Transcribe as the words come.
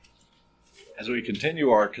As we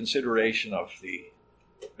continue our consideration of the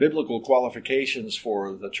biblical qualifications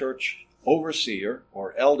for the church overseer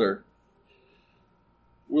or elder,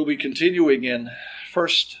 we'll be continuing in 1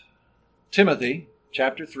 Timothy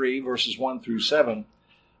chapter 3, verses 1 through 7.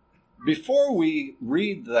 Before we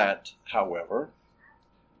read that, however,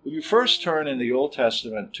 will you first turn in the Old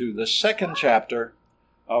Testament to the second chapter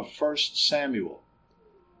of 1 Samuel.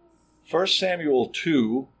 1 Samuel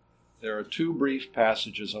 2, there are two brief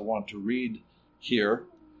passages I want to read here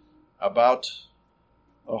about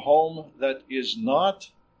a home that is not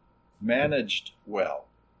managed well.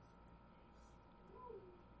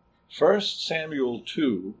 1 Samuel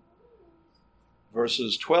 2,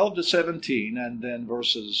 verses 12 to 17, and then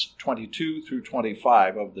verses 22 through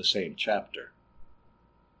 25 of the same chapter.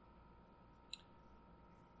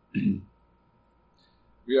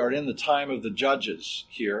 We are in the time of the judges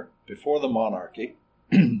here, before the monarchy.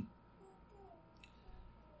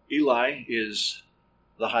 Eli is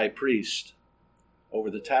the high priest over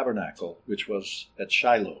the tabernacle, which was at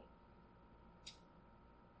Shiloh.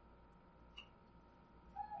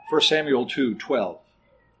 1 Samuel 2:12.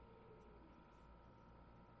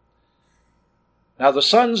 Now the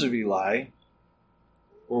sons of Eli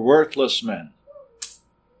were worthless men.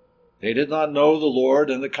 They did not know the Lord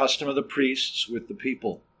and the custom of the priests with the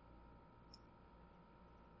people.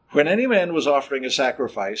 When any man was offering a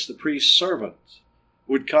sacrifice, the priest's servant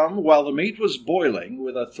would come while the meat was boiling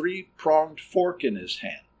with a three-pronged fork in his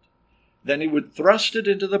hand. Then he would thrust it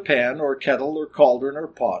into the pan or kettle or cauldron or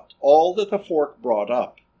pot. All that the fork brought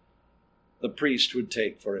up, the priest would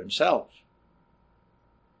take for himself.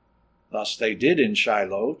 Thus they did in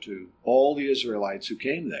Shiloh to all the Israelites who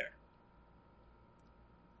came there.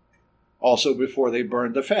 Also, before they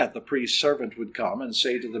burned the fat, the priest's servant would come and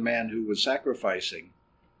say to the man who was sacrificing,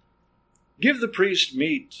 "Give the priest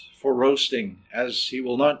meat for roasting, as he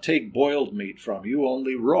will not take boiled meat from you,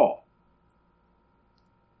 only raw."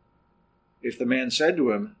 If the man said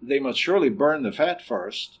to him, "They must surely burn the fat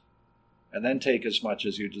first, and then take as much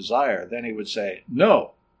as you desire," then he would say,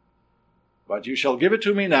 "No, but you shall give it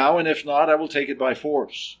to me now, and if not, I will take it by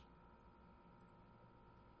force."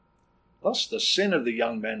 Thus the sin of the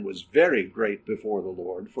young men was very great before the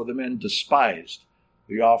Lord, for the men despised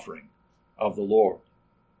the offering of the Lord.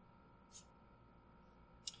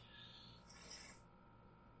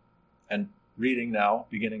 And reading now,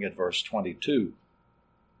 beginning at verse 22.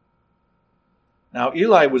 Now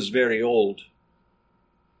Eli was very old,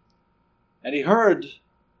 and he heard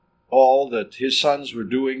all that his sons were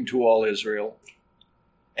doing to all Israel,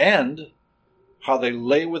 and how they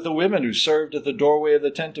lay with the women who served at the doorway of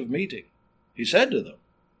the tent of meeting. He said to them,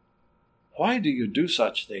 "Why do you do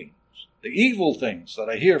such things, the evil things that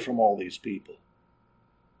I hear from all these people?"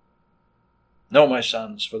 "No, my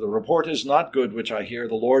sons, for the report is not good which I hear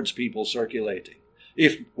the Lord's people circulating.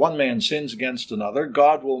 If one man sins against another,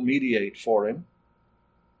 God will mediate for him.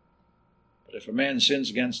 But if a man sins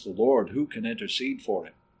against the Lord, who can intercede for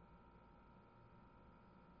him?"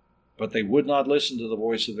 But they would not listen to the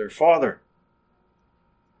voice of their father,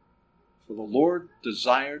 for the Lord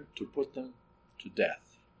desired to put them to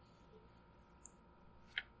death.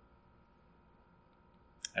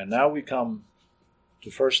 And now we come to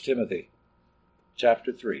 1 Timothy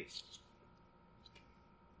chapter 3.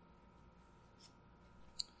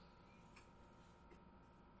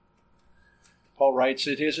 Paul writes,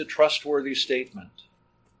 "It is a trustworthy statement.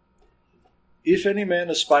 If any man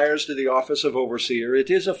aspires to the office of overseer, it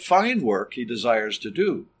is a fine work he desires to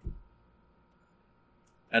do.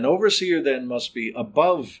 An overseer then must be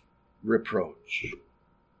above reproach,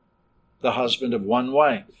 the husband of one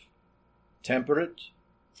wife, temperate,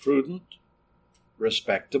 prudent,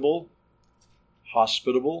 respectable,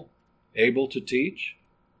 hospitable, able to teach,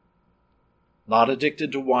 not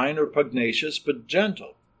addicted to wine or pugnacious, but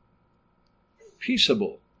gentle,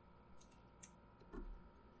 peaceable,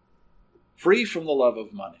 free from the love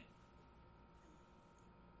of money.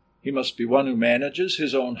 He must be one who manages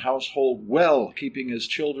his own household well, keeping his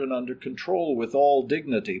children under control with all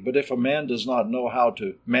dignity. But if a man does not know how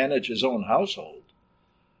to manage his own household,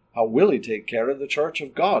 how will he take care of the church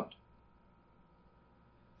of God?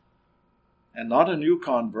 And not a new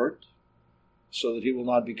convert, so that he will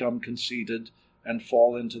not become conceited and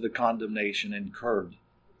fall into the condemnation incurred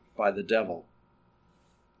by the devil.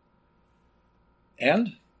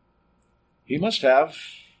 And he must have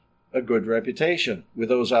a good reputation with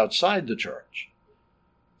those outside the church,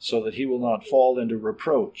 so that he will not fall into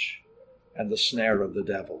reproach and the snare of the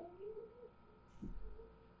devil.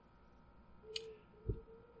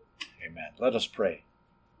 Amen. Let us pray.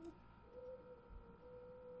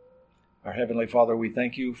 Our Heavenly Father, we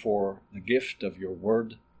thank you for the gift of your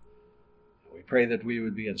word. We pray that we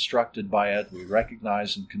would be instructed by it. We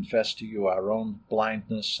recognize and confess to you our own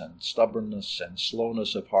blindness and stubbornness and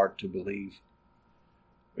slowness of heart to believe.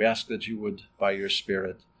 We ask that you would, by your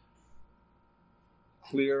Spirit,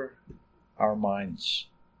 clear our minds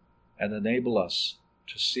and enable us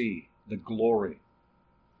to see the glory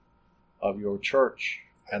of your church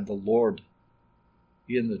and the Lord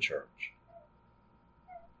in the church.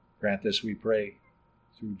 Grant this, we pray,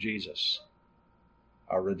 through Jesus,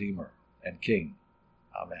 our Redeemer and King.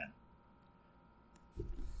 Amen.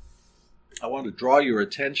 I want to draw your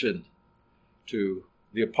attention to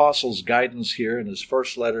the Apostle's guidance here in his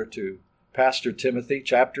first letter to Pastor Timothy,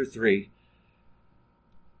 chapter 3.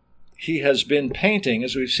 He has been painting,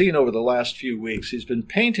 as we've seen over the last few weeks, he's been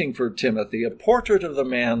painting for Timothy a portrait of the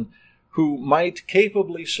man who might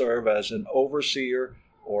capably serve as an overseer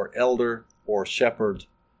or elder or shepherd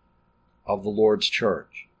of the Lord's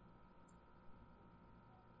church.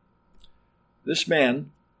 This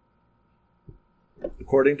man,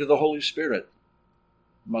 according to the Holy Spirit,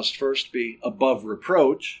 must first be above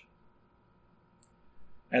reproach,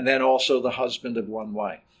 and then also the husband of one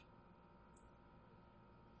wife.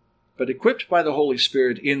 But equipped by the Holy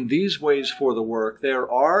Spirit in these ways for the work, there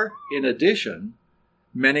are, in addition,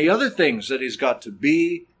 many other things that he's got to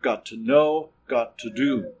be, got to know, got to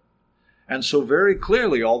do. And so very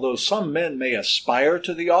clearly, although some men may aspire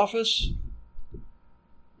to the office,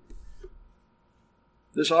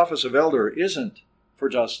 this office of elder isn't for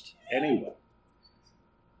just anyone.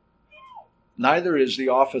 Neither is the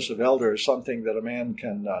office of elder something that a man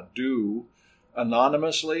can do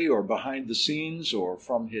anonymously or behind the scenes or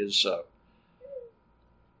from his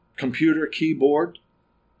computer keyboard.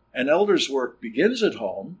 An elder's work begins at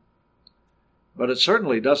home, but it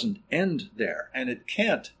certainly doesn't end there, and it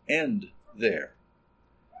can't end there.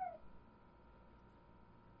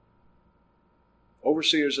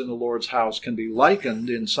 Overseers in the Lord's house can be likened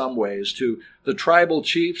in some ways to the tribal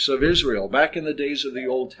chiefs of Israel back in the days of the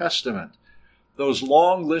Old Testament. Those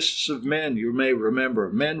long lists of men, you may remember,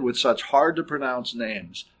 men with such hard-to-pronounce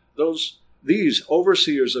names. These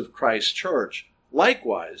overseers of Christ's church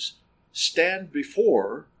likewise stand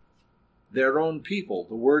before their own people.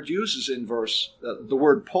 The word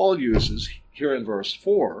Paul uses here in verse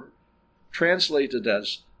 4, translated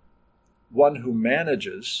as one who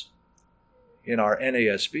manages in our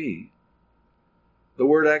NASB, the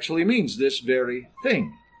word actually means this very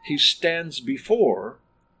thing. He stands before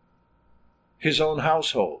his own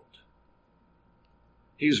household.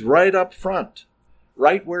 He's right up front,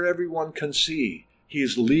 right where everyone can see.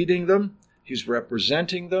 He's leading them, he's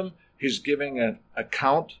representing them, he's giving an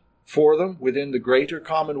account for them within the greater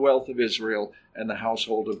commonwealth of Israel and the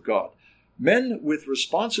household of God. Men with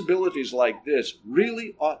responsibilities like this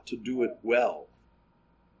really ought to do it well.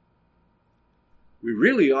 We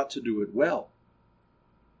really ought to do it well.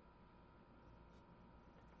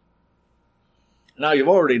 Now, you've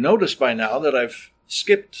already noticed by now that I've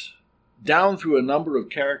skipped down through a number of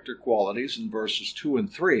character qualities in verses 2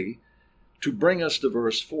 and 3 to bring us to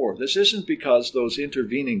verse 4. This isn't because those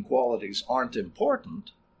intervening qualities aren't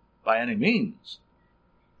important by any means,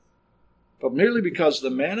 but merely because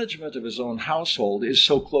the management of his own household is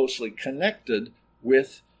so closely connected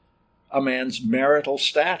with a man's marital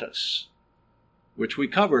status, which we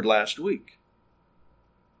covered last week.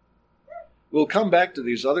 We'll come back to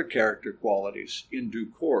these other character qualities in due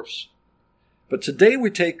course. But today we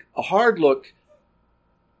take a hard look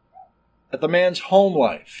at the man's home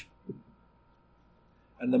life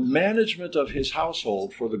and the management of his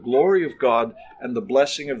household for the glory of God and the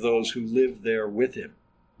blessing of those who live there with him.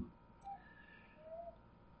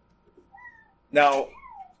 Now,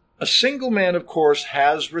 a single man, of course,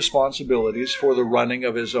 has responsibilities for the running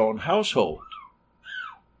of his own household.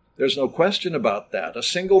 There's no question about that. A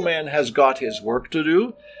single man has got his work to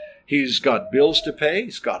do. He's got bills to pay.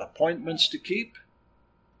 He's got appointments to keep,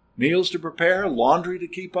 meals to prepare, laundry to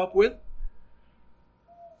keep up with.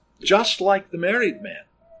 Just like the married man.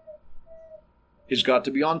 He's got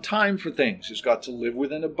to be on time for things. He's got to live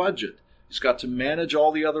within a budget. He's got to manage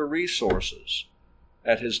all the other resources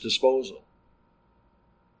at his disposal.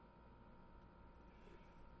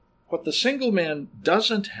 What the single man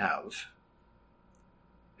doesn't have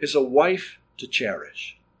is a wife to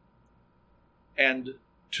cherish and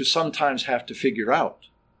to sometimes have to figure out.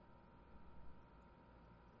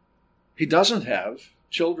 He doesn't have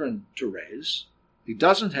children to raise. He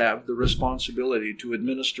doesn't have the responsibility to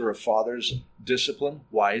administer a father's discipline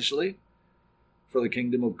wisely for the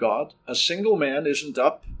kingdom of God. A single man isn't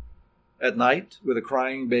up at night with a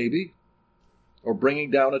crying baby or bringing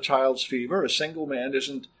down a child's fever. A single man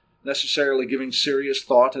isn't necessarily giving serious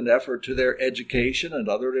thought and effort to their education and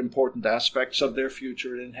other important aspects of their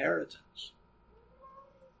future inheritance.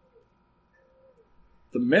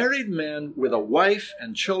 The married man with a wife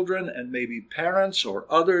and children and maybe parents or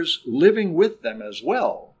others living with them as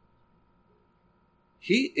well,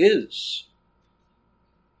 he is,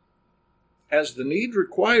 as the need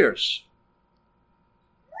requires,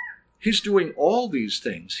 he's doing all these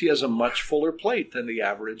things. He has a much fuller plate than the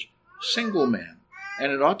average single man.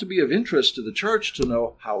 And it ought to be of interest to the church to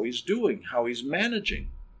know how he's doing, how he's managing.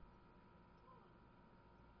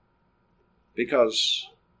 Because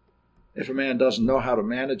if a man doesn't know how to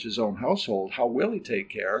manage his own household, how will he take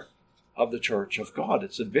care of the church of God?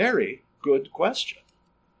 It's a very good question.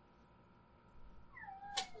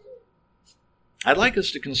 I'd like us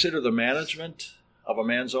to consider the management of a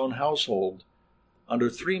man's own household under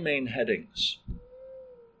three main headings.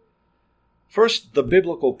 First, the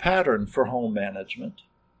biblical pattern for home management.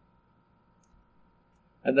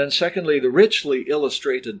 And then secondly, the richly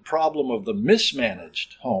illustrated problem of the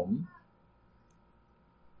mismanaged home.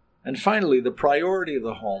 And finally, the priority of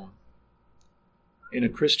the home in a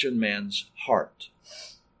Christian man's heart.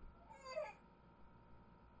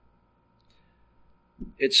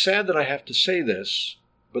 It's sad that I have to say this,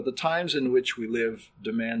 but the times in which we live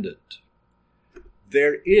demand it.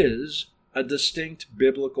 There is a distinct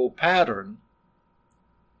biblical pattern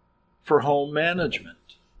for home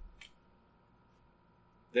management.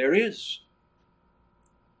 There is.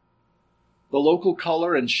 The local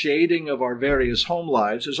color and shading of our various home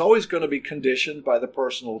lives is always going to be conditioned by the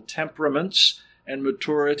personal temperaments and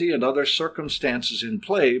maturity and other circumstances in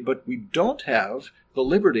play, but we don't have the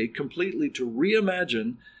liberty completely to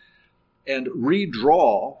reimagine and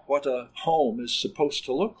redraw what a home is supposed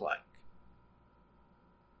to look like.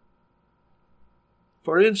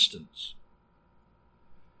 For instance,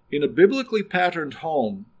 in a biblically patterned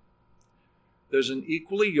home, there's an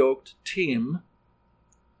equally yoked team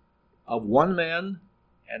of one man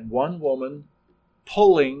and one woman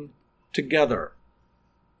pulling together.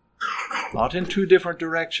 Not in two different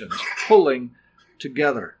directions, pulling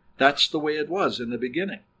together. That's the way it was in the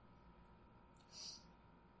beginning.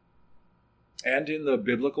 And in the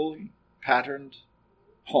biblically patterned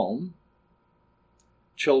home,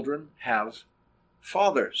 children have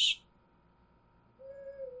fathers.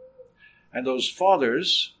 And those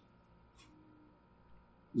fathers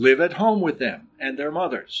live at home with them and their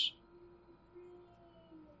mothers.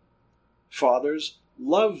 Fathers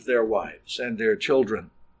love their wives and their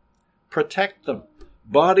children. Protect them.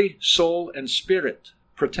 Body, soul, and spirit.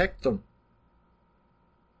 Protect them.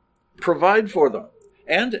 Provide for them.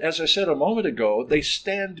 And, as I said a moment ago, they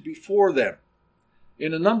stand before them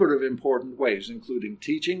in a number of important ways, including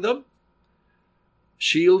teaching them,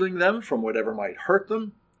 shielding them from whatever might hurt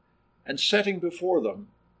them, and setting before them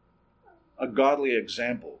a godly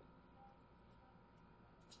example.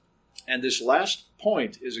 And this last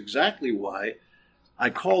point is exactly why I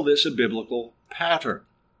call this a biblical pattern.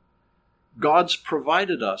 God's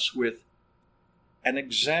provided us with an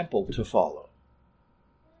example to follow.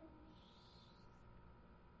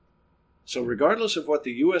 So regardless of what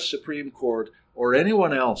the U.S. Supreme Court or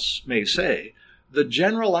anyone else may say, the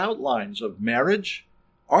general outlines of marriage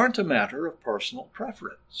aren't a matter of personal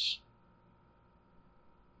preference.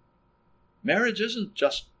 Marriage isn't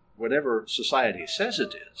just whatever society says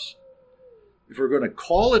it is. If we're going to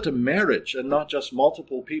call it a marriage and not just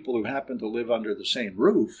multiple people who happen to live under the same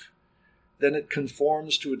roof, then it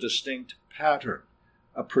conforms to a distinct pattern,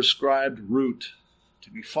 a prescribed route to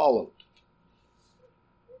be followed.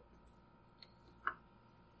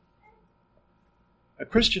 A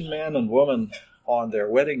Christian man and woman on their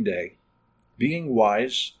wedding day, being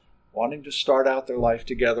wise, wanting to start out their life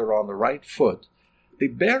together on the right foot, they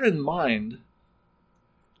bear in mind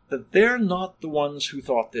that they're not the ones who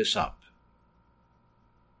thought this up.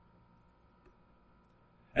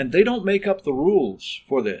 And they don't make up the rules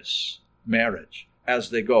for this marriage as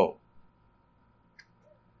they go.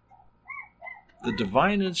 The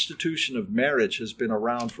divine institution of marriage has been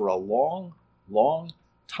around for a long, long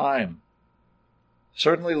time.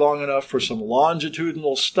 Certainly long enough for some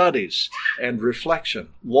longitudinal studies and reflection.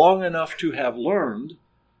 Long enough to have learned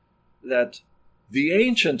that the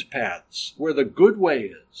ancient paths, where the good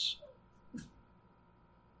way is,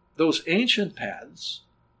 those ancient paths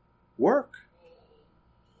work.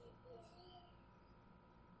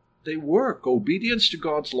 They work. Obedience to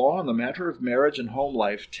God's law in the matter of marriage and home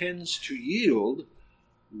life tends to yield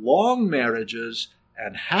long marriages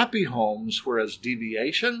and happy homes, whereas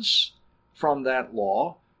deviations from that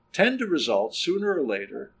law tend to result sooner or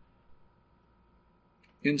later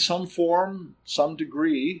in some form, some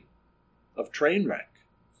degree of train wreck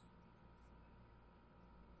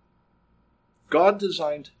God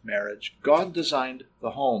designed marriage. God designed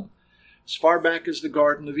the home. As far back as the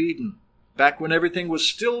Garden of Eden, back when everything was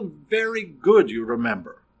still very good, you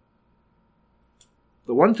remember.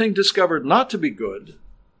 The one thing discovered not to be good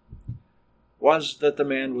was that the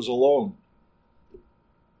man was alone.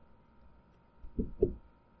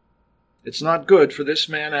 It's not good for this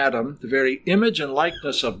man Adam, the very image and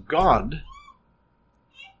likeness of God.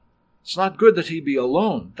 It's not good that he be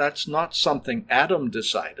alone. That's not something Adam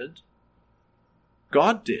decided.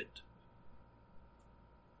 God did.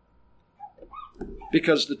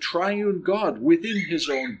 Because the triune God within his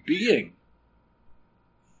own being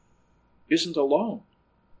isn't alone.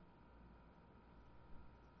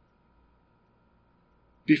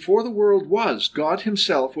 Before the world was, God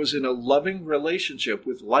himself was in a loving relationship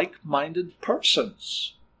with like-minded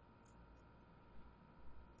persons.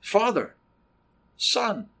 Father,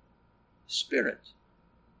 Son, Spirit.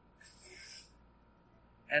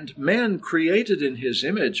 And man created in his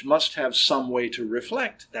image must have some way to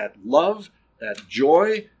reflect that love, that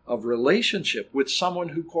joy of relationship with someone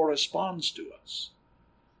who corresponds to us,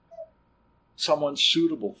 someone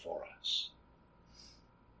suitable for us.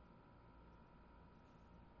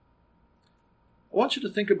 I want you to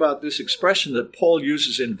think about this expression that Paul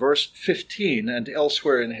uses in verse 15 and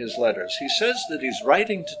elsewhere in his letters. He says that he's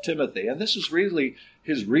writing to Timothy, and this is really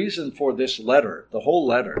his reason for this letter, the whole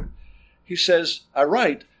letter. He says, I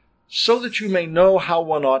write so that you may know how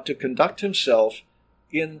one ought to conduct himself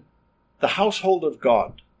in the household of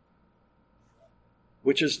God,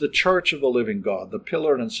 which is the church of the living God, the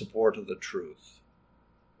pillar and support of the truth.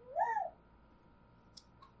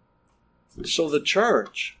 So the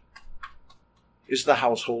church is the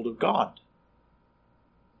household of God.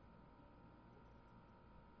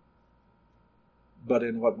 But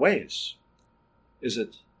in what ways is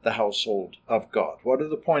it the household of God? What are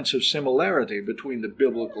the points of similarity between the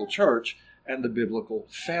biblical church and the biblical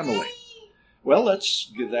family? Well,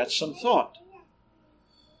 let's give that some thought.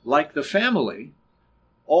 Like the family,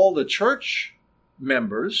 all the church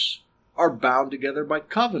members are bound together by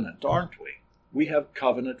covenant, aren't we? We have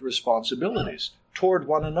covenant responsibilities toward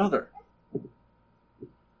one another.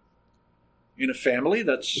 In a family,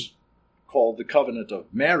 that's called the covenant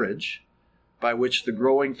of marriage, by which the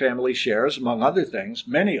growing family shares, among other things,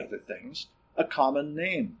 many other things, a common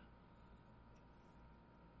name.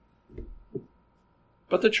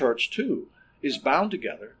 But the church, too, is bound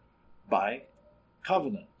together by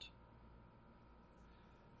covenant.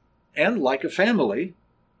 And like a family,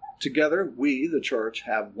 together we, the church,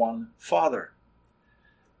 have one Father.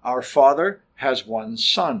 Our Father has one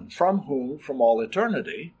Son, from whom, from all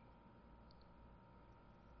eternity,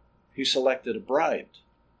 he selected a bride.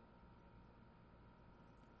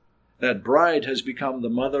 That bride has become the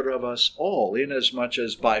mother of us all, inasmuch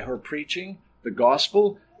as by her preaching the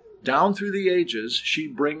gospel, down through the ages, she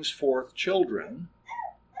brings forth children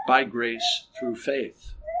by grace through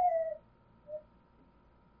faith.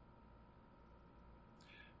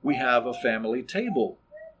 We have a family table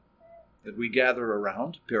that we gather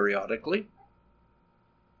around periodically,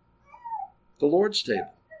 the Lord's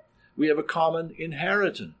table. We have a common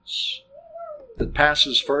inheritance that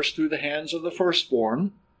passes first through the hands of the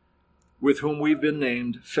firstborn, with whom we've been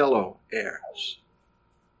named fellow heirs.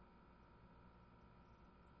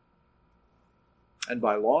 And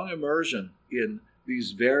by long immersion in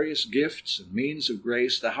these various gifts and means of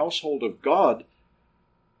grace, the household of God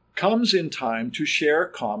comes in time to share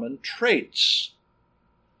common traits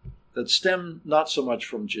that stem not so much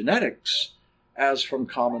from genetics as from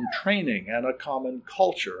common training and a common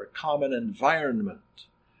culture, a common environment.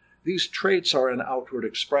 These traits are an outward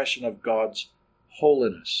expression of God's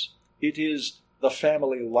holiness. It is the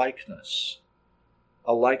family likeness,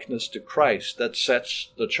 a likeness to Christ that sets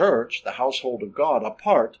the church, the household of God,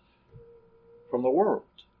 apart from the world.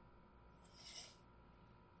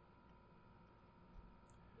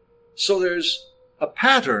 So there's a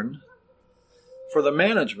pattern for the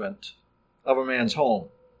management of a man's home.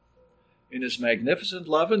 In his magnificent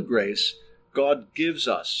love and grace, God gives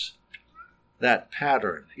us that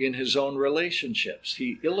pattern in his own relationships.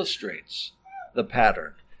 He illustrates the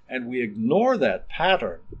pattern, and we ignore that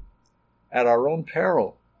pattern at our own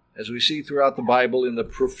peril, as we see throughout the Bible in the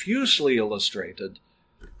profusely illustrated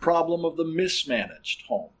problem of the mismanaged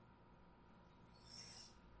home.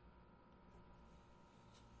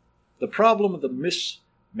 The problem of the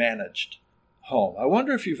mismanaged home. I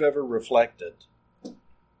wonder if you've ever reflected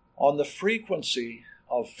on the frequency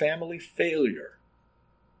of family failure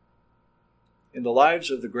in the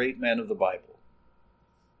lives of the great men of the Bible.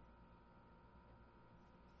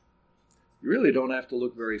 You really don't have to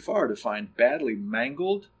look very far to find badly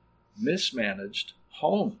mangled, mismanaged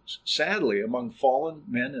homes, sadly, among fallen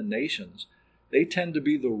men and nations, they tend to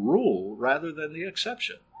be the rule rather than the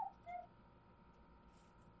exception.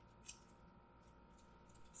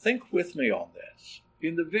 Think with me on this.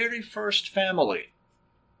 In the very first family,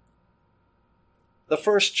 the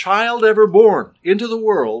first child ever born into the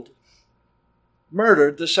world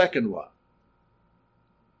murdered the second one,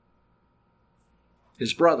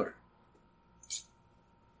 his brother.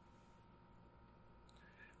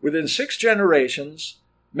 Within 6 generations,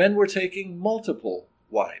 men were taking multiple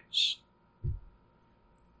wives.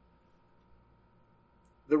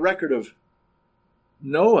 The record of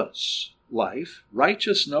Noah's life,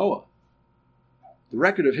 righteous Noah, the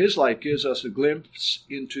record of his life gives us a glimpse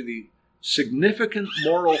into the significant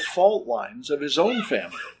moral fault lines of his own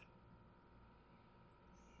family.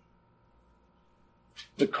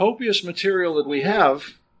 The copious material that we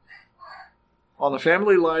have on the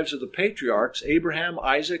family lives of the patriarchs, Abraham,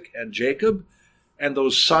 Isaac, and Jacob, and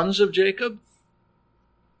those sons of Jacob,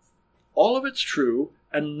 all of it's true,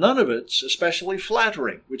 and none of it's especially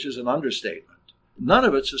flattering, which is an understatement. None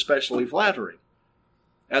of it's especially flattering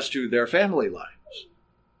as to their family lives.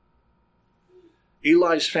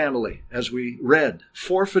 Eli's family, as we read,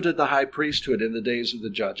 forfeited the high priesthood in the days of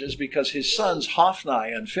the judges because his sons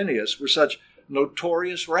Hophni and Phinehas were such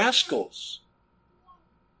notorious rascals.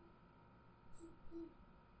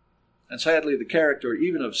 And sadly, the character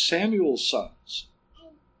even of Samuel's sons,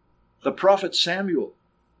 the prophet Samuel,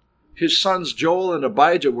 his sons Joel and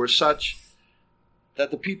Abijah were such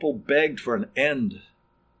that the people begged for an end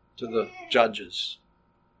to the judges.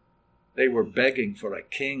 They were begging for a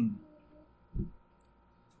king,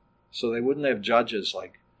 so they wouldn't have judges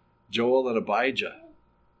like Joel and Abijah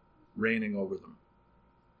reigning over them.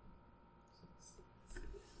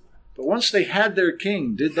 But once they had their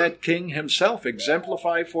king, did that king himself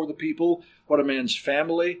exemplify for the people what a man's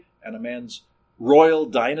family and a man's royal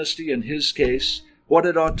dynasty, in his case, what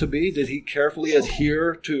it ought to be? Did he carefully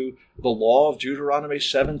adhere to the law of Deuteronomy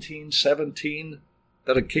 17:17,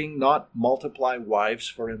 that a king not multiply wives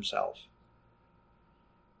for himself,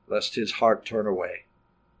 lest his heart turn away?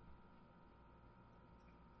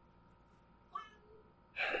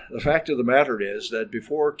 The fact of the matter is that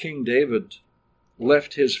before King David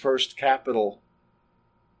left his first capital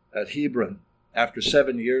at Hebron after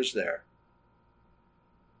 7 years there,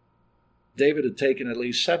 David had taken at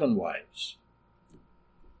least 7 wives,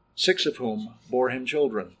 6 of whom bore him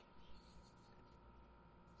children.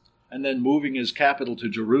 And then moving his capital to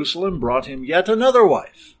Jerusalem brought him yet another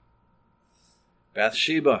wife,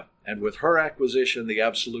 Bathsheba, and with her acquisition the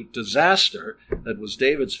absolute disaster that was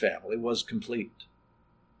David's family was complete.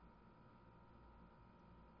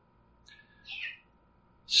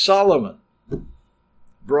 Solomon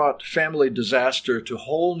brought family disaster to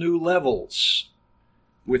whole new levels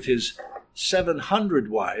with his 700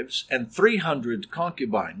 wives and 300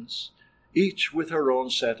 concubines, each with her own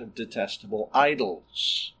set of detestable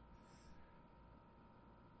idols.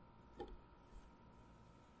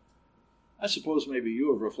 I suppose maybe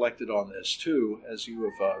you have reflected on this too as you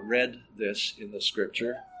have read this in the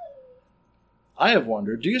scripture. I have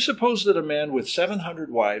wondered, do you suppose that a man with 700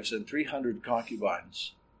 wives and 300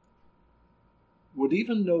 concubines would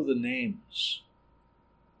even know the names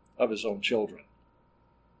of his own children?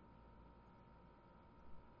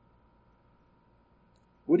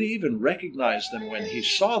 Would he even recognize them when he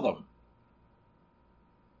saw them?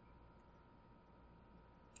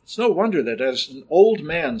 It's no wonder that as an old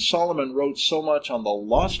man, Solomon wrote so much on the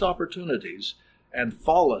lost opportunities and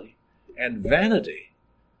folly and vanity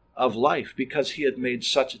of life, because he had made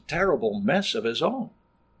such a terrible mess of his own.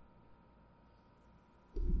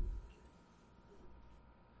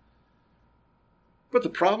 But the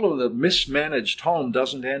problem of the mismanaged home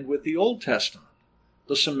doesn't end with the Old Testament.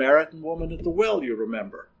 The Samaritan woman at the well, you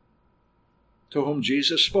remember, to whom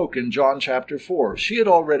Jesus spoke in John chapter 4. She had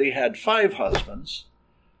already had 5 husbands,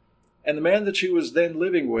 and the man that she was then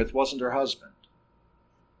living with wasn't her husband.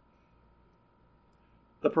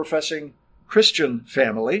 The professing Christian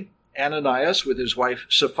family, Ananias with his wife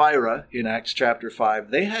Sapphira in Acts chapter 5,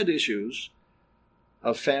 they had issues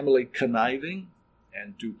of family conniving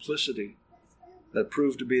and duplicity that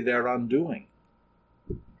proved to be their undoing.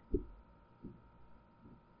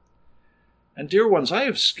 And dear ones, I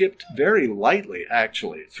have skipped very lightly,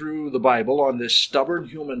 actually, through the Bible on this stubborn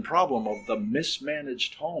human problem of the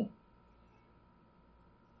mismanaged home.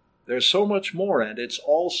 There's so much more, and it's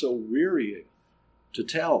all so wearying to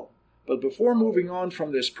tell. But before moving on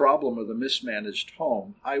from this problem of the mismanaged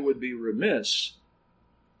home, I would be remiss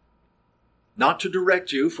not to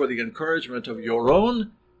direct you, for the encouragement of your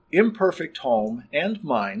own imperfect home and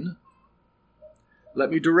mine, Let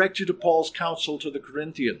me direct you to Paul's counsel to the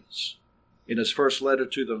Corinthians in his first letter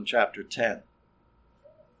to them, chapter 10.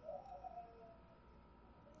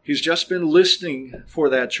 He's just been listing for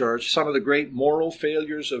that church some of the great moral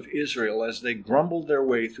failures of Israel as they grumbled their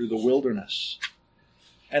way through the wilderness.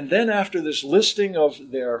 And then after this listing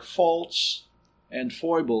of their faults and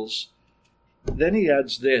foibles, then he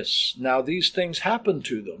adds this: now these things happened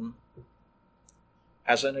to them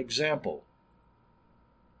as an example,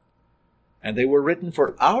 and they were written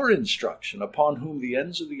for our instruction, upon whom the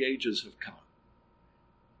ends of the ages have come.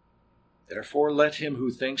 Therefore let him who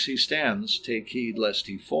thinks he stands take heed lest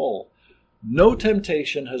he fall. No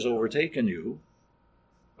temptation has overtaken you,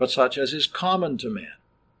 but such as is common to man.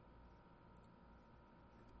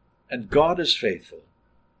 And God is faithful,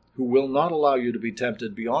 who will not allow you to be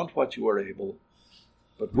tempted beyond what you are able,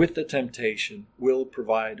 but with the temptation will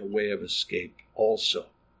provide a way of escape also,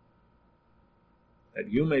 that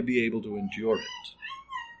you may be able to endure it.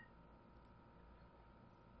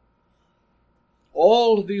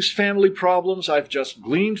 All of these family problems I've just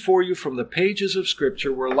gleaned for you from the pages of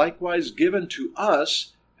Scripture were likewise given to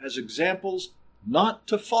us as examples not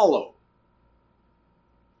to follow.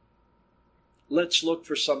 Let's look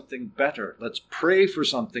for something better. Let's pray for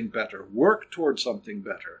something better. Work towards something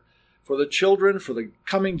better. For the children, for the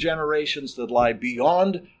coming generations that lie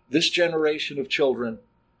beyond this generation of children,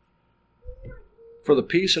 for the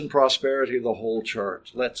peace and prosperity of the whole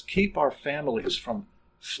church. Let's keep our families from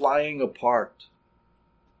flying apart.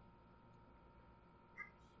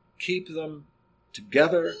 Keep them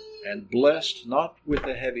together and blessed, not with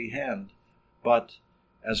a heavy hand, but,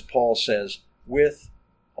 as Paul says, with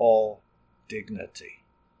all dignity.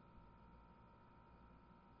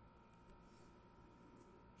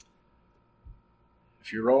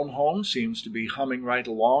 If your own home seems to be humming right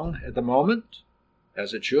along at the moment,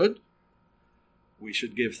 as it should, we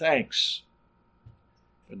should give thanks,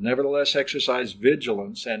 but nevertheless exercise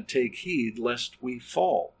vigilance and take heed lest we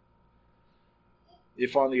fall.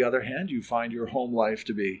 If, on the other hand, you find your home life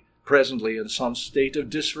to be presently in some state of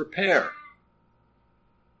disrepair,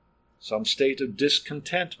 some state of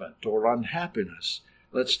discontentment or unhappiness,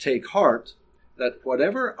 let's take heart that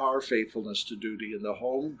whatever our faithfulness to duty in the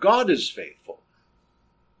home, God is faithful.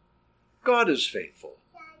 God is faithful.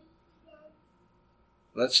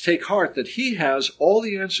 Let's take heart that He has all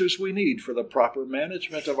the answers we need for the proper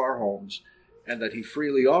management of our homes, and that He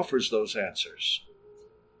freely offers those answers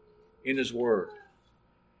in His Word.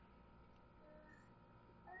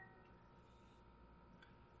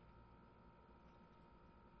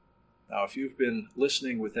 Now, if you've been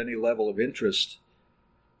listening with any level of interest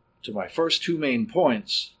to my first two main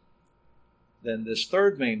points, then this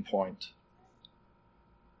third main point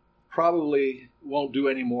probably won't do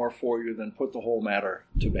any more for you than put the whole matter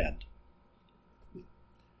to bed.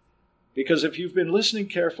 Because if you've been listening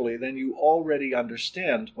carefully, then you already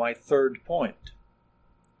understand my third point.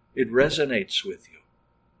 It resonates with you.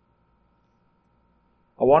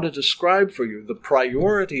 I want to describe for you the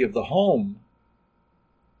priority of the home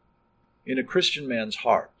in a Christian man's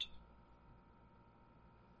heart.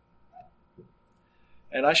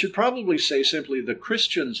 And I should probably say simply the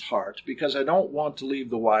Christian's heart, because I don't want to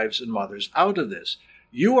leave the wives and mothers out of this.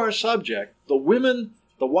 You are subject, the women,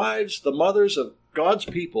 the wives, the mothers of God's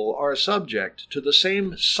people are subject to the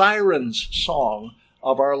same siren's song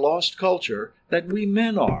of our lost culture that we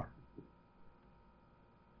men are.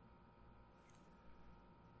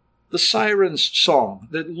 The siren's song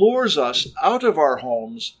that lures us out of our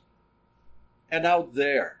homes and out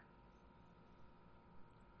there,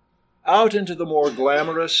 out into the more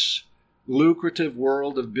glamorous, lucrative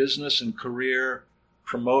world of business and career,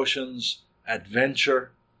 promotions,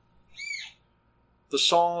 adventure. The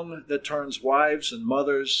song that turns wives and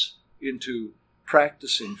mothers into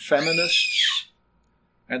practicing feminists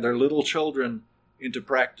and their little children into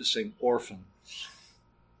practicing orphans.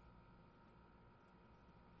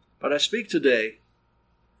 But I speak today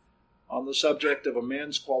on the subject of a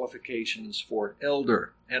man's qualifications for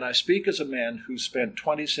elder. And I speak as a man who spent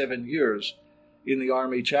 27 years in the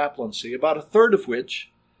Army chaplaincy, about a third of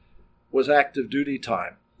which was active duty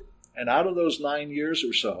time. And out of those 9 years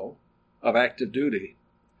or so of active duty,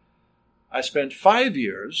 I spent 5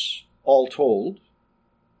 years, all told,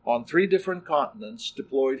 on 3 different continents,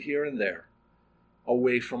 deployed here and there,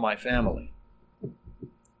 away from my family.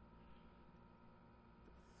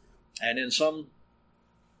 And in some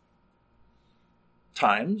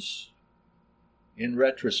times, in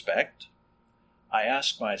retrospect, I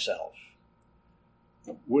ask myself,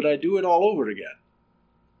 would I do it all over again?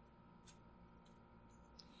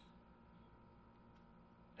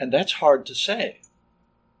 And that's hard to say.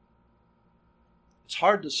 It's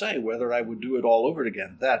hard to say whether I would do it all over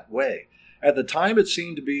again that way. At the time, it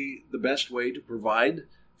seemed to be the best way to provide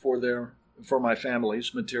for my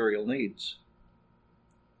family's material needs.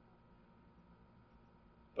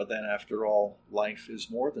 But then, after all, life is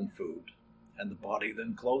more than food, and the body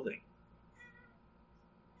than clothing.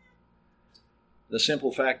 The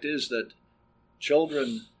simple fact is that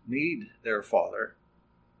children need their father,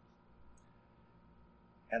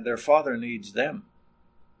 and their father needs them.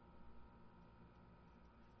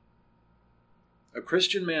 A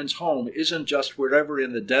Christian man's home isn't just wherever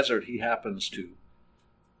in the desert he happens to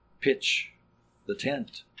pitch the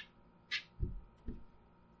tent.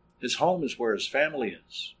 His home is where his family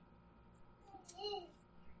is.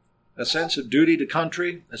 A sense of duty to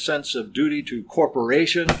country, a sense of duty to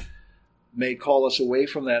corporation may call us away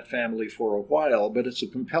from that family for a while, but it's a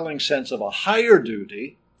compelling sense of a higher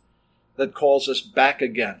duty that calls us back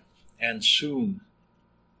again, and soon.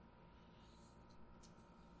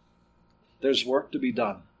 There's work to be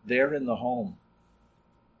done there in the home.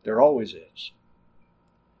 There always is.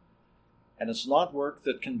 And it's not work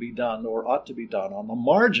that can be done or ought to be done on the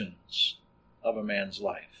margins of a man's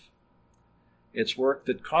life. It's work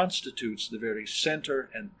that constitutes the very center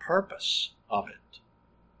and purpose of it.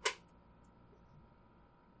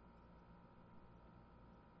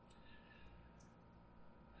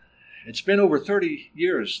 It's been over 30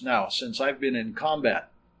 years now since I've been in combat.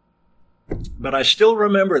 But I still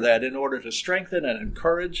remember that in order to strengthen and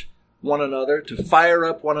encourage one another, to fire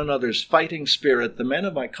up one another's fighting spirit, the men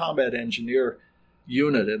of my combat engineer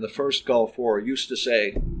unit in the 1st Gulf War used to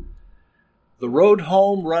say, "The road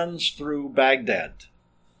home runs through Baghdad."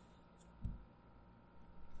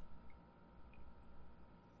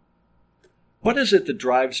 What is it that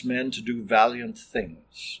drives men to do valiant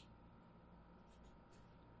things?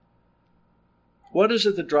 What is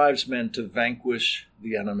it that drives men to vanquish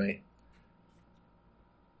the enemy?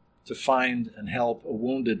 To find and help a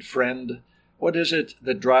wounded friend? What is it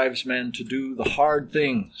that drives men to do the hard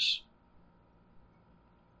things?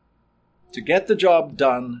 To get the job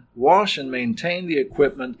done, wash and maintain the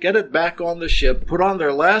equipment, get it back on the ship, put on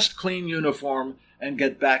their last clean uniform, and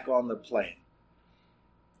get back on the plane.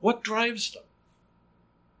 What drives them?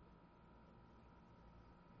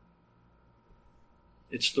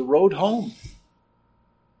 It's the road home.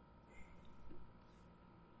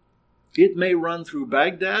 It may run through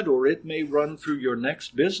Baghdad or it may run through your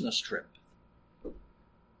next business trip.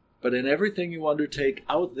 But in everything you undertake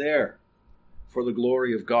out there for the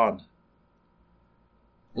glory of God,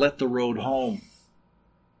 let the road home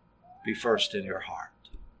be first in your heart.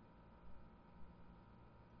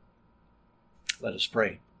 Let us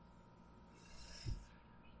pray.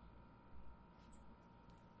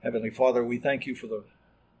 Heavenly Father, we thank you for the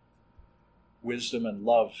wisdom and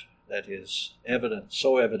love that is evident,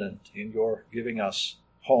 so evident in your giving us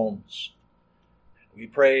homes. We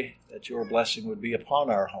pray that your blessing would be upon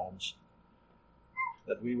our homes,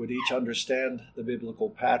 that we would each understand the biblical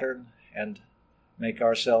pattern and make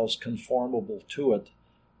ourselves conformable to it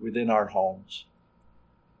within our homes,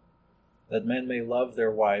 that men may love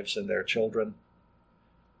their wives and their children,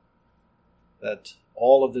 that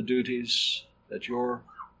all of the duties that your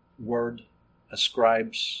word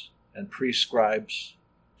ascribes and prescribes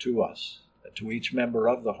to us, to each member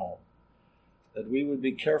of the home, that we would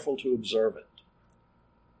be careful to observe it.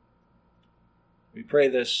 We pray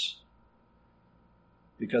this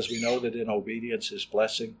because we know that in obedience is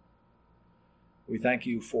blessing. We thank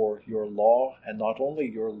you for your law, and not only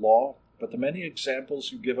your law, but the many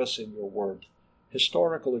examples you give us in your word,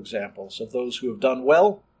 historical examples of those who have done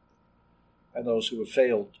well and those who have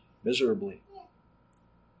failed miserably.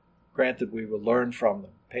 Grant that we will learn from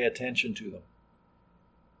them, pay attention to them,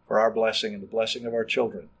 for our blessing and the blessing of our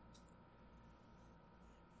children.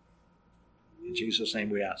 In Jesus' name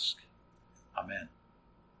we ask. Amen.